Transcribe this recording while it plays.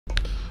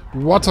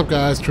What's up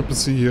guys, Triple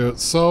C here.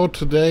 So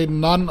today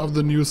none of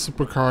the new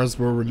supercars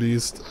were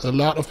released. A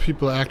lot of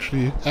people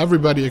actually,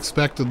 everybody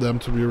expected them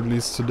to be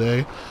released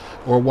today.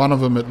 Or one of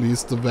them at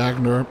least, the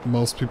Wagner,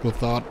 most people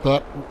thought.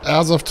 But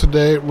as of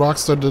today,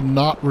 Rockstar did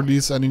not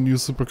release any new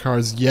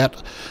supercars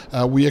yet.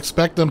 We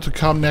expect them to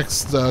come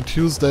next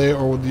Tuesday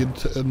or the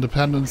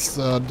Independence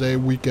Day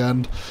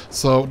weekend.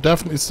 So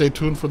definitely stay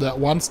tuned for that.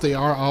 Once they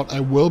are out,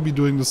 I will be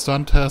doing the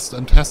stunt test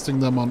and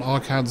testing them on all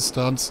kinds of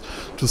stunts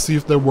to see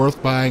if they're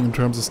worth buying in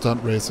terms of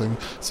stunt racing.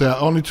 So yeah,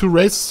 only 2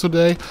 races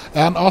today.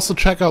 And also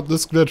check out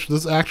this glitch.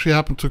 This actually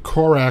happened to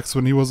Korax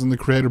when he was in the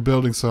creator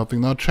building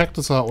something. Now check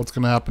this out, what's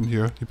going to happen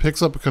here. He picks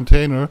up a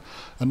container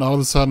and all of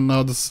a sudden,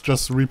 now this is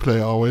just a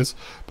replay always,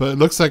 but it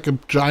looks like a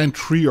giant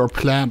tree or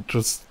plant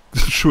just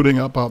shooting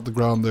up out the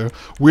ground there.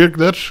 Weird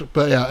glitch,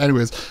 but yeah,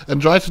 anyways,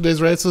 enjoy today's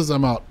races.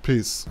 I'm out.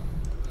 Peace.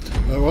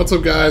 What's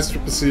up guys,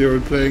 Triple C here. We're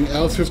playing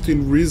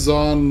L15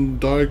 Rezon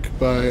Dark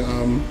by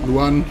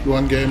Luan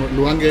Gamer.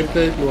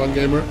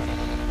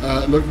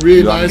 Looked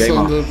really Luan nice Gamer.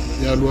 on the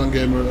Luan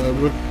Gamer.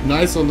 Looked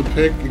nice on the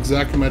pick,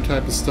 exactly my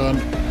type of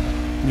stunt.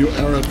 New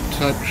era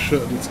type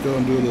shit. Let's go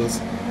and do this.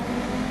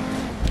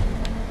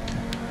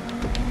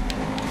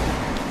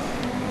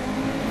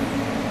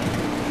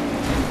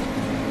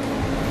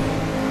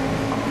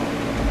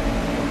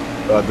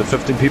 The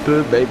 15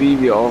 people, maybe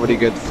we already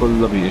get full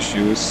lobby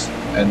issues,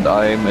 and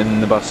I'm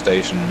in the bus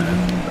station,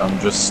 and I'm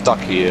just stuck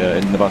here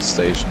in the bus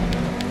station,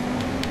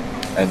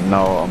 and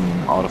now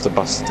I'm out of the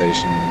bus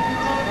station,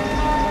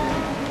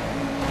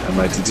 and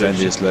my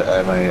T20 is,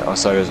 my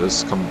Osiris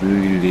is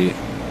completely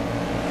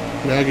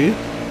Laggy?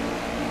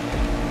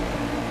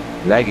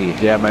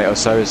 laggy. Yeah, my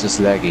Osiris is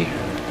laggy.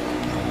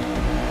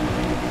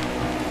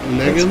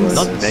 Leggings?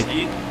 Not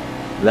Maggie.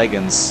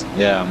 Leggings.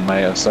 Yeah,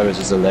 my Osiris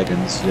is a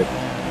leggings. Yep.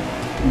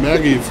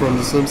 Maggie from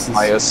The Simpsons.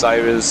 My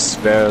Osiris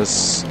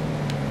wears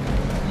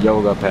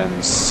yoga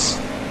pants.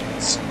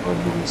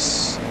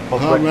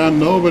 Oh man,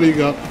 nobody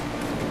got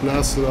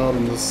blasted out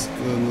in this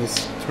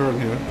turn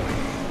here.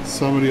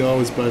 Somebody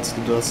always bites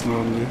the dust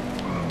normally.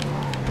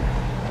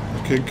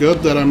 Okay,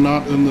 good that I'm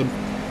not in the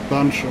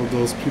bunch of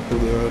those people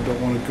there. I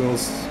don't want a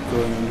ghost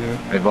going in here.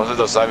 Wait, was it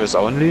Osiris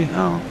only?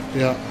 Oh.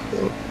 Yeah.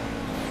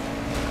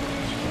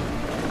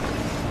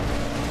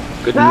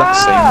 Good luck,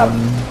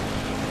 Simon.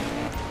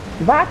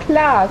 War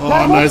klar, es Oh,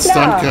 war nice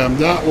klar. stunt cam.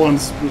 That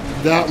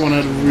one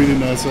had a really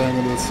nice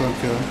angle, that stunt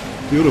cam.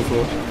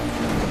 Beautiful.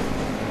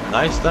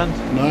 Nice stunt.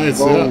 Nice,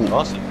 Whoa. yeah.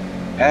 Awesome.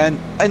 And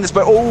this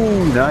by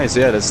nice,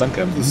 yeah, that's Stunt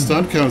Cam. The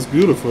stunt cam is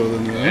beautiful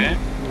then, yeah. Okay.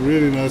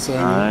 Really nice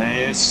angle.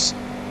 Nice.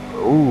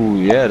 Oh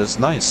yeah, that's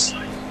nice.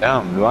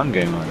 Damn, Luan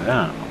Gamer,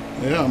 yeah.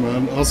 Yeah,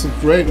 man. Also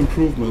great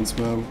improvements,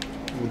 man,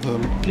 with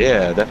him.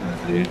 Yeah,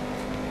 definitely.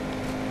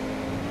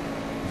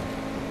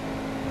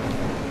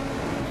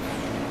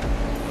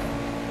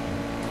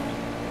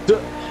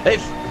 Hey,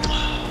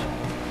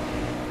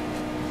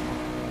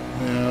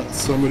 Yeah,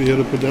 somebody hit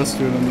a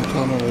pedestrian in the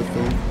tunnel, I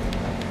think.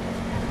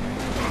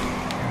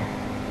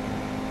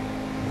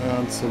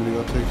 And somebody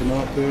got taken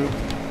out there.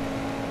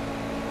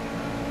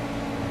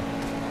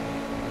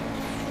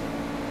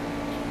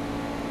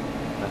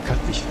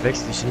 ich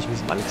verwechsel dich nicht mit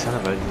diesem Alexander,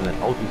 weil du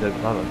dein Auto selber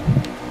fahre.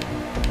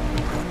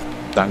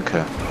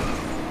 Danke.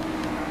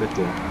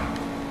 Bitte.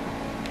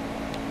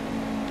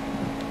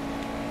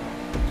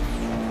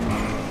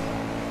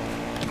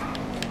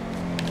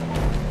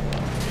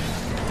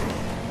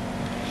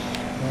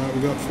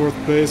 We got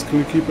 4th place. Can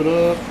we keep it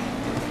up?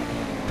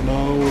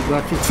 No, we're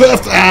back to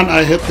 5th, and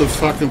I hit the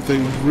fucking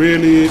thing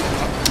really.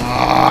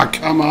 Ah,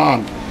 come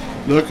on!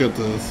 Look at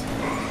this.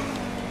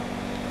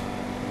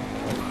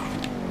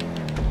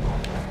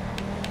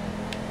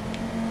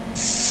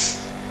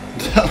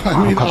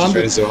 I mean, on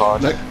the, so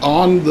hard. like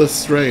on the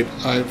straight,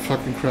 I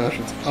fucking crash.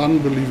 It's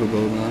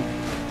unbelievable, man.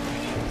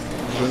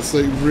 It's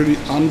like really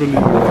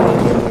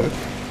unbelievable.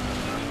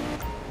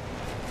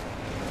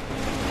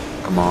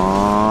 Come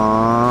on.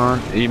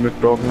 Mit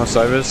broken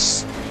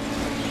Osiris.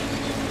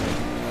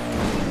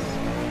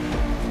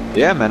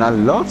 Yeah, man, I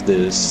love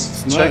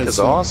this. It's Check nice, is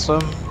huh?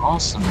 awesome.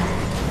 Awesome.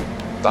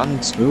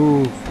 Done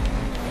smooth.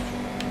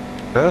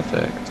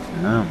 Perfect.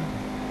 Yeah.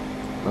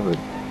 Love it.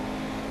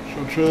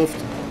 Short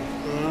shift.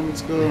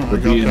 Let's go. I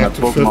We'll be in got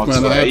that back to 5th, Pokemon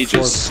man. for I had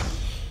ages. 4th.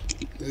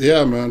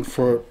 Yeah, man,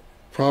 for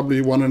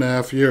probably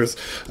 1.5 years.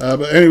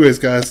 But anyways,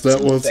 guys,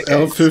 that was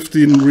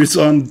L15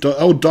 Rezon.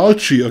 Oh,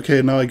 Dolce.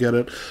 Okay, now I get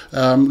it.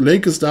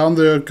 Link is down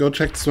there. Go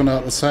check this one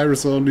out.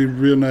 Osiris only.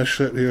 Real nice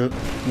shit here.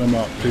 And I'm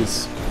out.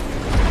 Peace.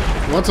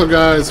 What's up,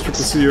 guys?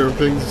 Triple C here.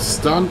 Playing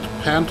Stunt,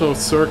 PANTO,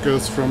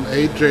 CIRCUS from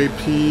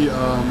AJP.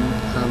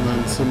 And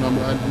then some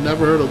number. I'd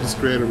never heard of this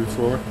creator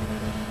before.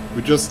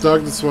 We just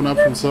dug this one up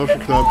from Social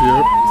Club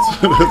here.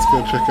 So let's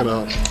go check it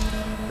out.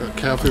 Got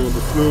Cafe with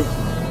the flute.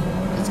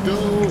 Let's go.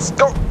 Let's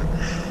go.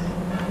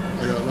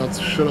 I got lots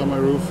of shit on my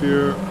roof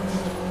here.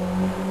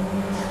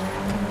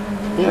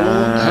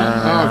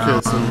 Oh, okay,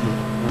 it's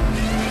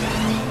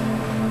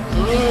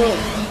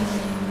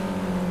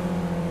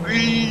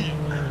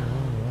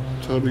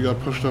Totally got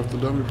pushed off the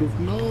dummy proof.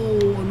 No,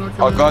 I'm not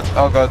gonna. Oh god,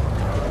 oh god.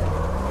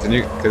 Can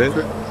you get it?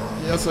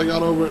 Yes, I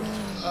got over it.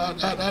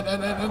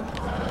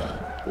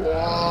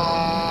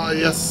 Wow,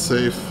 yes,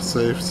 safe.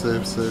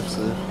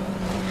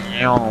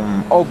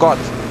 Oh god!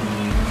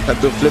 Had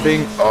to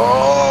flipping.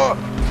 Oh!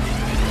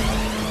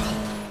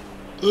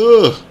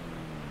 Ugh.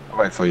 I'll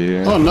wait for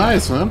you. Oh,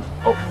 nice, man.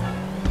 Oh.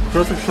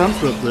 Perfect front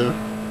flip there.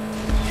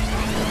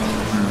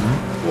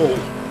 Whoa.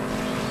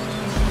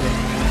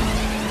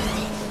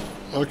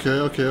 Okay.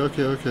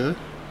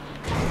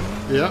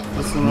 Yeah,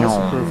 that's one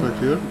also perfect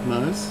here.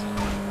 Nice.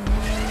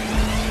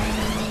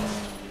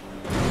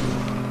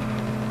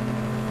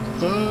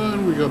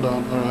 And we go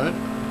down.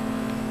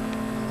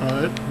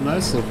 Alright.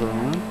 Nice so far,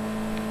 man.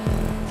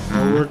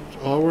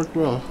 All worked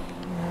well.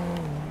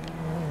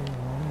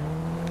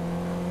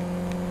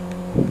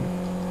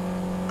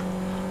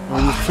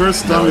 When the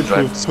first dummy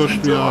proof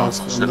pushed me off,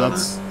 and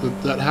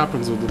that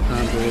happens with the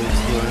PANTO.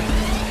 That's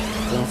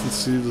why I often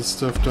see the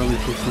stuff dummy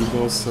proof from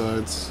both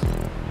sides.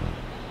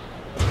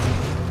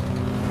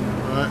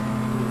 Alright,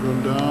 we're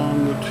going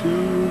down the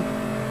tube.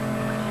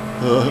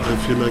 I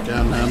feel like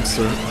Ann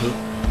Hamster.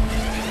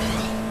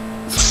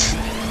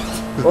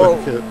 Oh.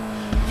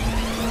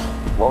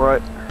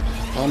 Alright.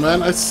 Oh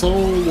man, I so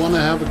want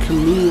to have a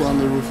canoe on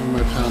the roof of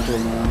my PANTO,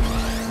 man.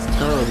 It's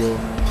terrible.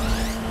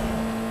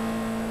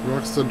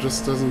 Rockstar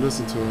just doesn't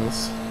listen to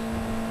us.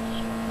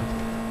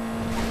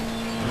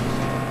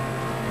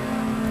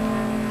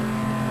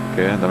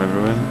 Okay, dummy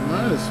ruin.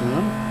 Nice,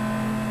 man.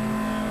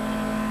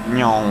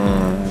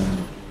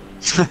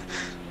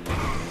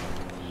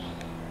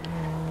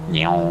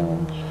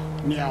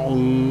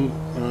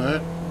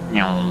 Alright.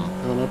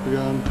 Going up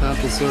again.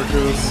 PANTO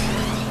CIRCUS.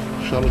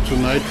 Shout out to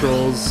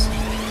Nitros.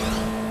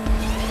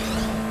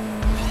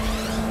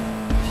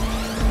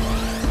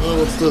 Oh,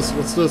 what's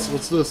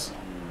this?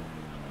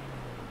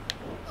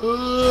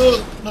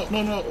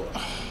 No.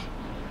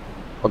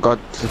 Oh god.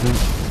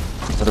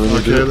 What do we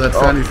Okay, do? that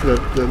fanny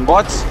flip. Then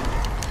What?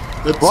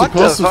 it's What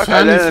the supposed to fuck?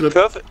 fanny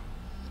flip.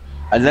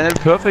 I landed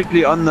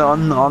perfectly on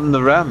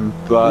the ramp,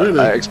 but Really?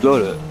 I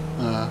exploded.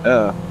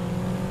 Yeah.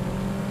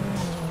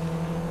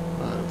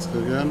 Alright, let's go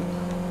again.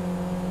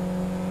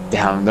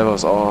 Damn, that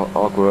was all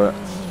awkward.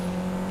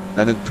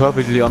 Landed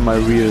perfectly on my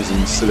rears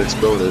and still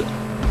exploded.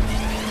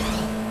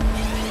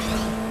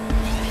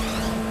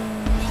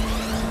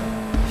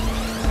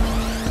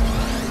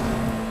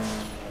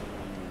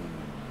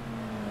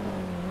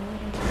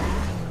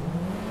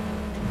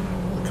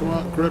 Come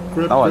on, grip.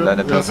 Oh, I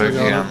landed Yes, I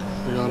perfectly.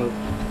 got it.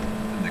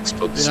 And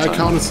exploded this Yeah, I time.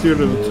 counter steered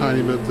it a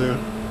tiny bit there.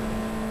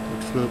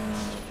 Good flip.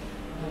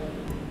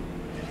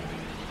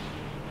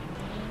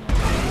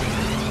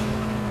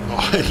 Oh,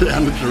 I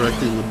landed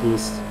directly in the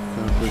boost.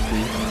 Kind of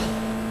quickly.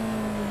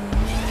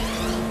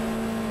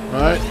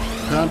 Right,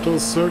 PANTO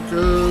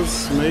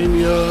CIRCUS,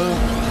 Mania,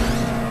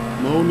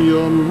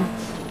 Monium.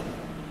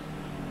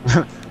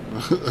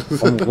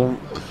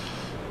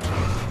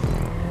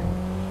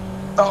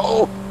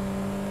 Oh!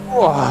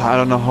 Oh, I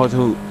don't know how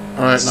to.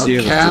 Alright, now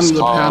steer can this the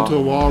car.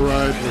 PANTO wall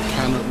ride or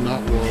can it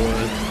not wall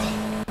ride?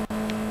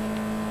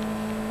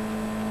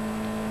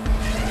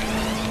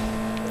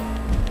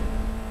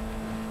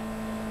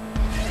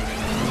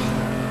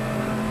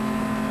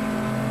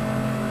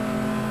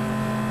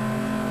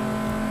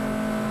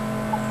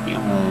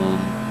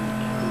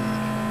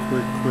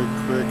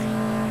 Quick.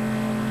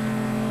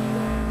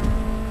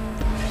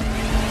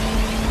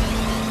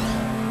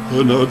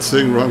 Oh no, it's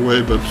saying wrong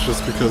way, but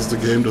just because the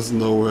game doesn't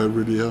know where I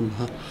really am.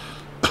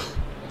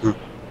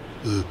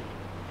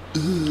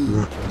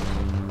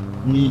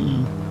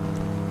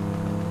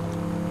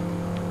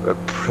 A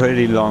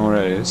pretty long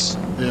race.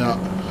 Yeah,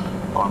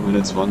 4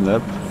 minutes, 1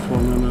 lap. 4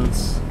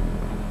 minutes.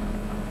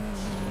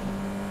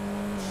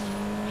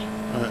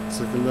 Alright,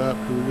 second lap,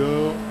 here we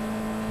go.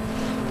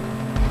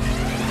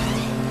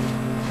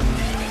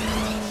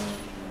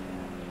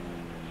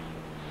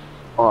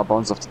 Oh, I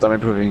bounced off the dummy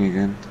proving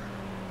again.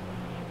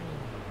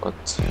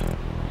 But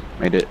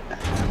made it.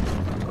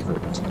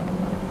 Perfect.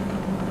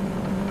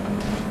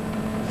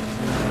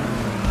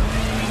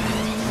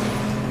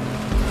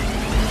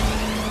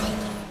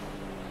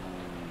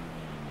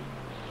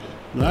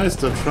 Nice,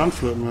 that front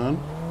flip, man.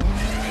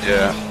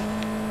 Yeah.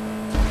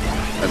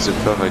 That's it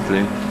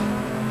perfectly.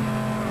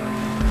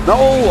 No!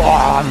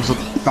 Oh, I'm so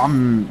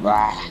dumb.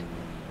 Ah.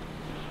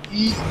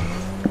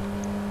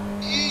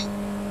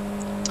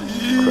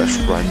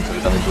 Crashed right into the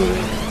dummy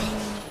proving.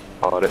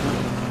 Caught it.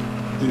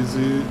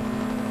 Easy.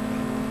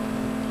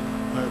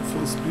 Alright,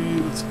 full speed,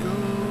 let's go.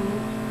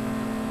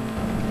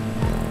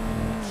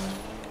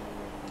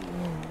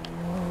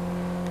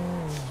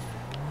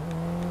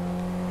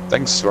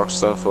 Thanks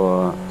Rockstar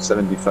for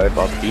 75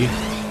 RP.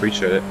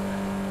 Appreciate it.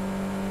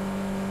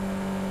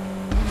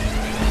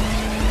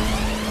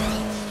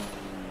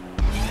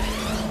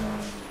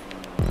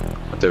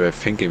 What they were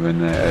thinking when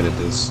they added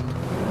this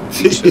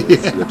feature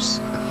with flips.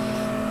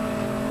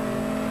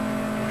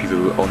 People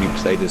will only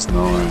play this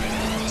now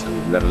to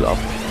level up.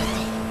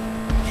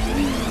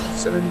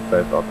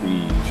 75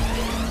 RP.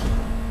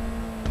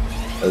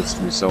 Helps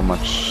me so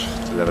much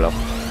to level up.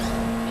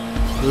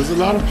 There's a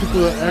lot of people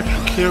that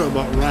actually care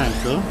about rank,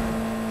 huh?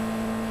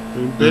 I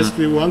mean,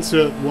 basically, once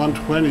you're at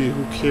 120,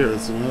 who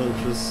cares? You know,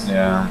 it's just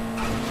Yeah.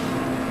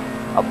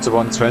 Up to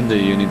 120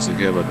 you need to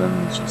care, but then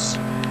it's just...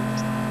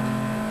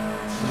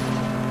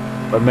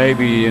 But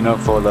maybe, you know,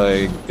 for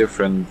like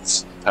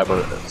different type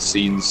of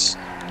scenes,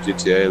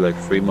 GTA, like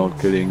free mode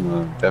killing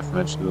or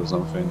deathmatch or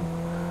something,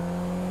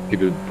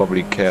 people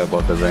probably care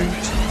about the rank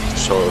to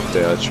show if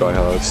they are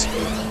tryhards.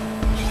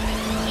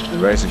 The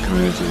racing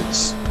community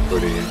is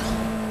pretty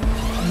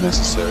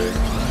unnecessary.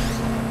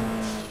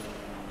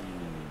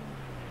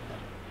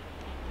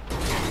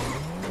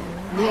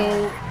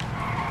 no.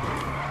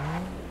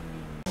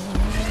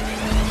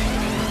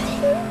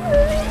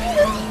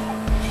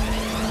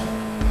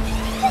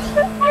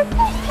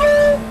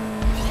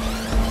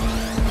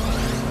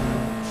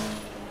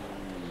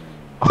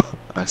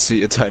 I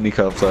see a tiny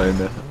car flying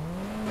there.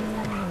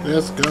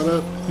 Yes, got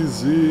it.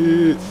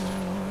 Easy.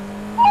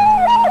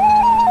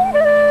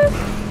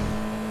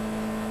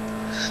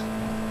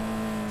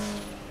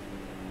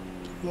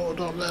 No,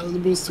 don't land in the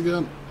boost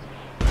again.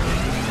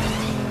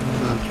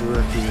 Not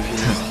directly in the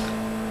boost.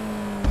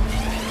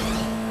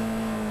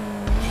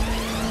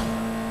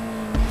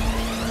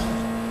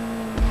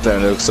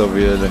 That looks so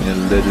weird when your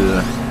little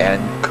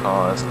ant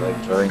car is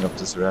like driving up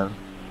this ramp.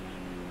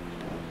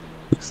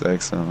 Looks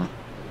like some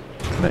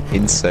kind of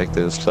insect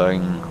that is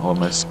flying on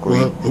my screen.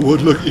 Well, it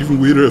would look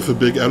even weirder if a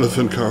big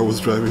elephant car was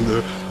driving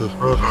there.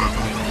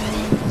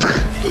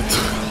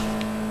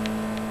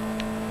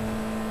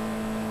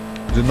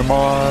 In the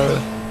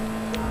mall.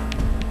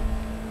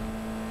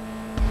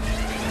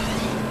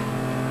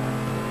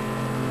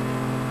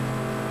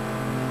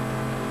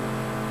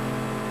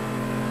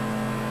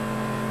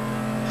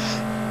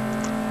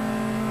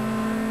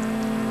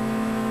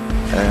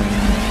 And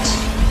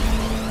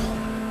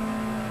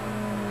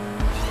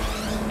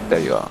there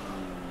you are.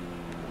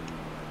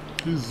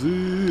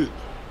 Easy.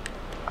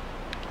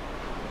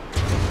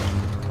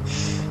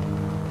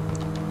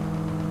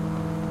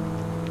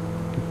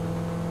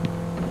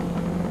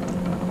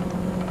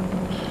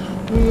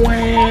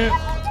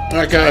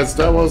 Alright guys,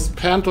 that was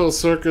PANTO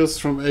CIRCUS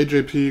from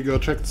AJP. Go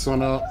check this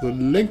one out. The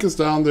link is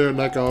down there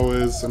like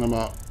always, and I'm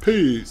out.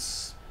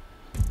 Peace.